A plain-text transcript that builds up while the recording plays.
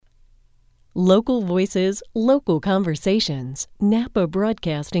Local voices, local conversations.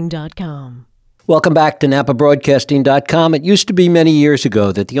 NapaBroadcasting.com. Welcome back to NapaBroadcasting.com. It used to be many years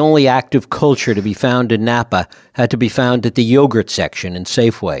ago that the only active culture to be found in Napa had to be found at the yogurt section in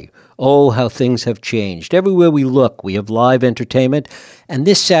Safeway. Oh, how things have changed. Everywhere we look, we have live entertainment. And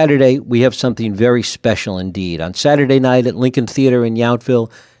this Saturday, we have something very special indeed. On Saturday night at Lincoln Theater in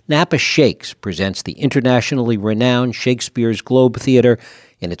Yountville, Napa Shakes presents the internationally renowned Shakespeare's Globe Theater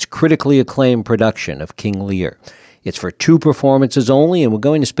in its critically acclaimed production of King Lear. It's for 2 performances only, and we're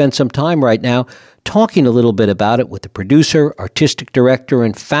going to spend some time right now talking a little bit about it with the producer, artistic director,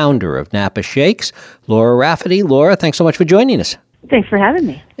 and founder of Napa Shakes, Laura Rafferty. Laura, thanks so much for joining us. Thanks for having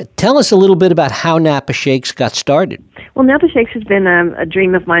me. Tell us a little bit about how Napa Shakes got started. Well, Napa Shakes has been a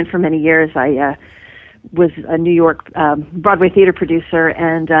dream of mine for many years. I was a New York Broadway theater producer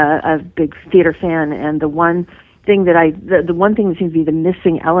and a big theater fan, and the one thing that seemed to be the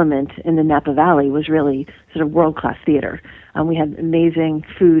missing element in the Napa Valley was really sort of world-class theater. We had amazing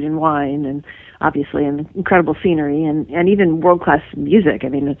food and wine, and obviously an incredible scenery, and even world-class music. I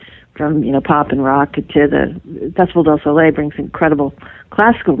mean, from pop and rock to the Festival del Soleil brings incredible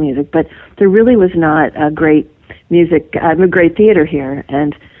classical music, but there really was not a great great theater here,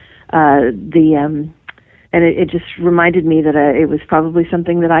 and it just reminded me that it was probably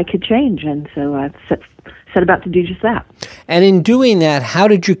something that I could change, and so I set about to do just that. And in doing that, how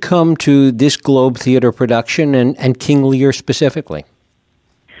did you come to this Globe Theater production and King Lear specifically?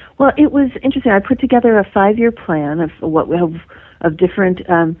 Well, it was interesting. I put together a 5-year plan of different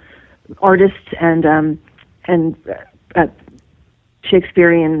artists and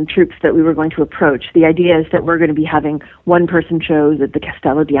Shakespearean troupes that we were going to approach. The idea is that we're going to be having one-person shows at the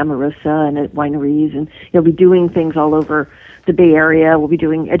Castello di Amorosa and at wineries, and be doing things all over the Bay Area. We'll be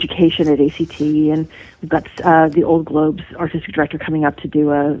doing education at ACT, and we've got the Old Globe's artistic director coming up to do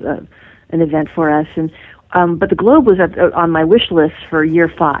an event for us. And but the Globe was on my wish list for year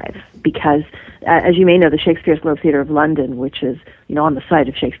 5 because, as you may know, the Shakespeare's Globe Theatre of London, which is on the site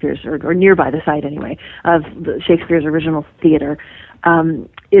of Shakespeare's, or nearby the site anyway, of Shakespeare's original theater,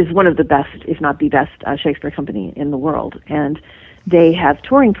 is one of the best, if not the best, Shakespeare company in the world. And they have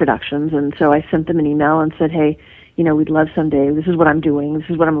touring productions, and so I sent them an email and said, hey, we'd love someday, this is what I'm doing, this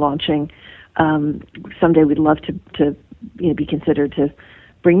is what I'm launching, someday we'd love to be considered to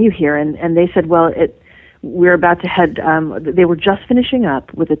bring you here. And they said, well, we're about to head, they were just finishing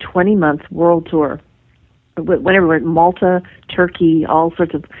up with a 20-month world tour, whenever we're in Malta, Turkey, all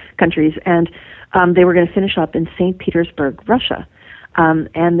sorts of countries, and they were going to finish up in St. Petersburg, Russia.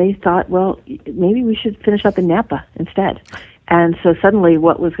 And they thought, well, maybe we should finish up in Napa instead. And so suddenly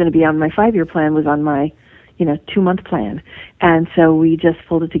what was going to be on my 5-year plan was on my 2-month plan. And so we just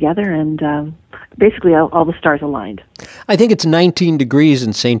pulled it together, and basically all the stars aligned. I think it's 19 degrees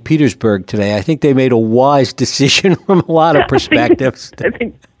in St. Petersburg today. I think they made a wise decision from a lot of perspectives. I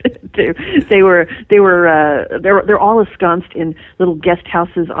think too. They're all ensconced in little guest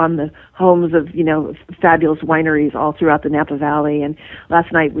houses on the homes of fabulous wineries all throughout the Napa Valley. And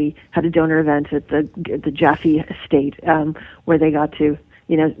last night we had a donor event at the Jaffe Estate, where they got to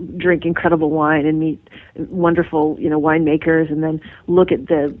drink incredible wine and meet wonderful, winemakers, and then look at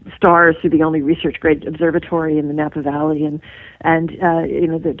the stars through the only research-grade observatory in the Napa Valley. And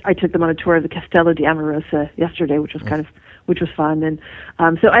I took them on a tour of the Castello di Amorosa yesterday, which was which was fun. And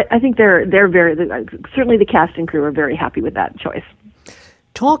so I think they're very, certainly the cast and crew are very happy with that choice.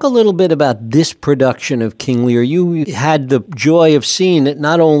 Talk a little bit about this production of King Lear. You had the joy of seeing it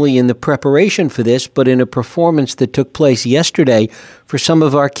not only in the preparation for this, but in a performance that took place yesterday for some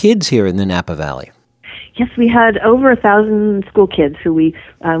of our kids here in the Napa Valley. Yes, we had over 1,000 school kids who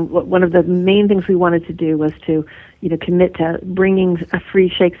one of the main things we wanted to do was to, commit to bringing a free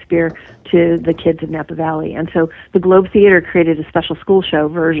Shakespeare to the kids of Napa Valley. And so the Globe Theater created a special school show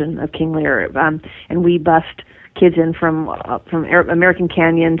version of King Lear, and we bussed kids in from American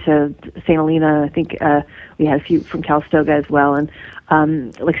Canyon to St. Helena. I think we had a few from Calistoga as well, and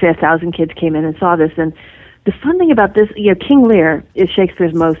 1,000 kids came in and saw this. And the fun thing about this, King Lear is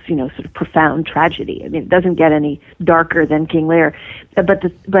Shakespeare's most, sort of profound tragedy. I mean, it doesn't get any darker than King Lear. But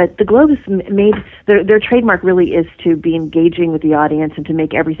the Globe has made their trademark really is to be engaging with the audience and to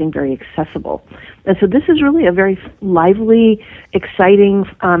make everything very accessible. And so this is really a very lively, exciting,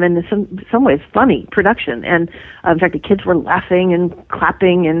 and in some ways funny production. And in fact, the kids were laughing and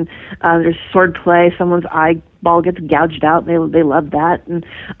clapping, and there's sword play. Someone's eyeball gets gouged out. And they love that, and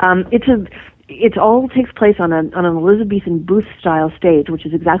it all takes place on an Elizabethan booth-style stage, which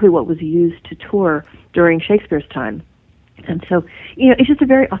is exactly what was used to tour during Shakespeare's time. And so, it's just a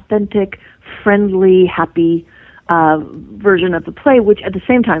very authentic, friendly, happy version of the play, which at the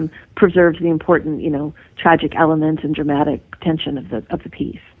same time preserves the important, tragic elements and dramatic tension of the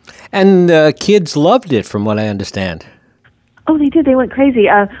piece. And kids loved it, from what I understand. Oh, they did. They went crazy.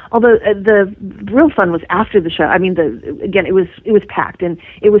 Although the real fun was after the show. I mean, it was packed, and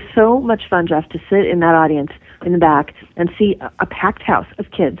it was so much fun, Jeff, to sit in that audience in the back and see a packed house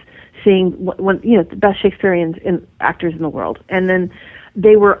of kids seeing the best Shakespearean actors in the world. And then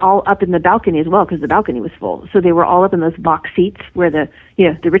they were all up in the balcony as well, because the balcony was full. So they were all up in those box seats where the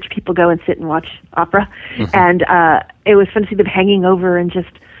rich people go and sit and watch opera. Mm-hmm. And it was fun to see them hanging over and just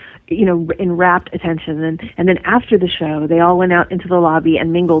in rapt attention. And then after the show, they all went out into the lobby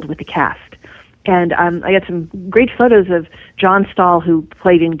and mingled with the cast. And I got some great photos of John Stahl, who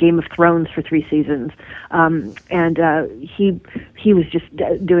played in Game of Thrones for 3 seasons. And he was just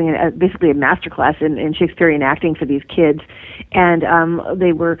doing basically a masterclass in Shakespearean acting for these kids. And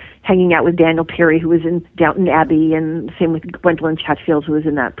they were hanging out with Daniel Peary, who was in Downton Abbey, and same with Gwendolyn Chatfield, who was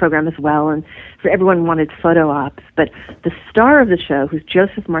in that program as well. And for everyone wanted photo ops. But the star of the show, who's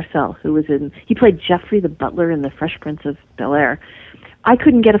Joseph Marcel, he played Geoffrey the butler in The Fresh Prince of Bel-Air. I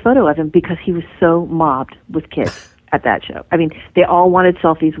couldn't get a photo of him because he was so mobbed with kids at that show. I mean, they all wanted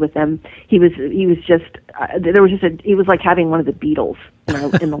selfies with him. He was like having one of the Beatles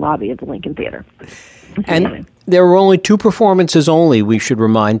in the lobby of the Lincoln Theater. And there were only 2 performances only, we should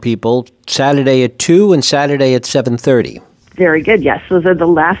remind people, Saturday at 2 and Saturday at 7:30. Very good, yes. Those are the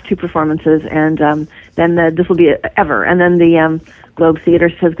last 2 performances, and then this will be ever. And then the Globe Theater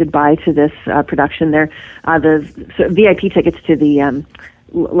says goodbye to this production. The VIP tickets to the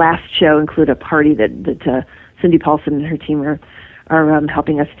last show include a party that Cindy Paulson and her team are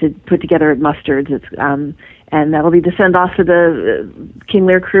helping us to put together at Mustard's. And that'll be the send off to the King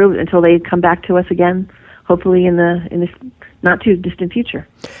Lear crew until they come back to us again, hopefully in the not too distant future.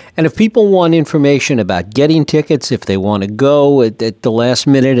 And if people want information about getting tickets, if they want to go at the last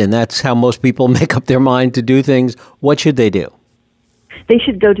minute, and that's how most people make up their mind to do things, what should they do? They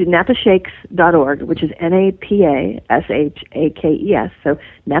should go to napashakes.org, which is NAPASHAKES, so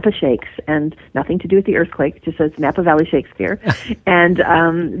Napa Shakes, and nothing to do with the earthquake, just says Napa Valley Shakespeare. And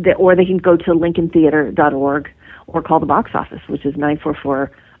or they can go to lincolntheater.org or call the box office, which is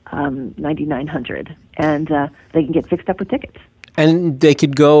 944-9900, and they can get fixed up with tickets. And they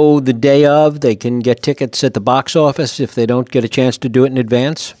could go the day of. They can get tickets at the box office if they don't get a chance to do it in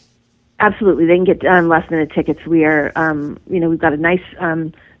advance? Absolutely. They can get last-minute tickets. We are, we've got a nice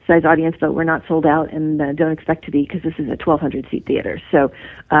size audience, but we're not sold out and don't expect to be because this is a 1,200-seat theater. So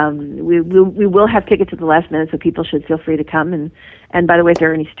we will have tickets at the last minute, so people should feel free to come. And by the way, if there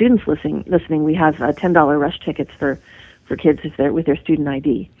are any students listening, we have $10 rush tickets for kids if they're with their student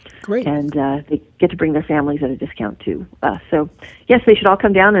ID. Great. And they get to bring their families at a discount too. So yes, they should all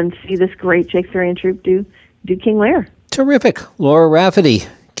come down and see this great Shakespearean troupe do King Lear. Terrific. Laura Rafferty,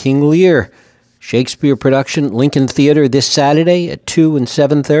 King Lear, Shakespeare production, Lincoln Theater this Saturday at 2 and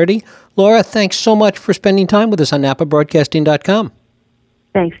 7:30. Laura, thanks so much for spending time with us on NapaBroadcasting.com.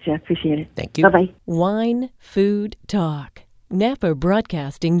 Thanks, Jeff. Appreciate it. Thank you. Bye-bye. Wine, food, talk.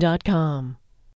 NapaBroadcasting.com.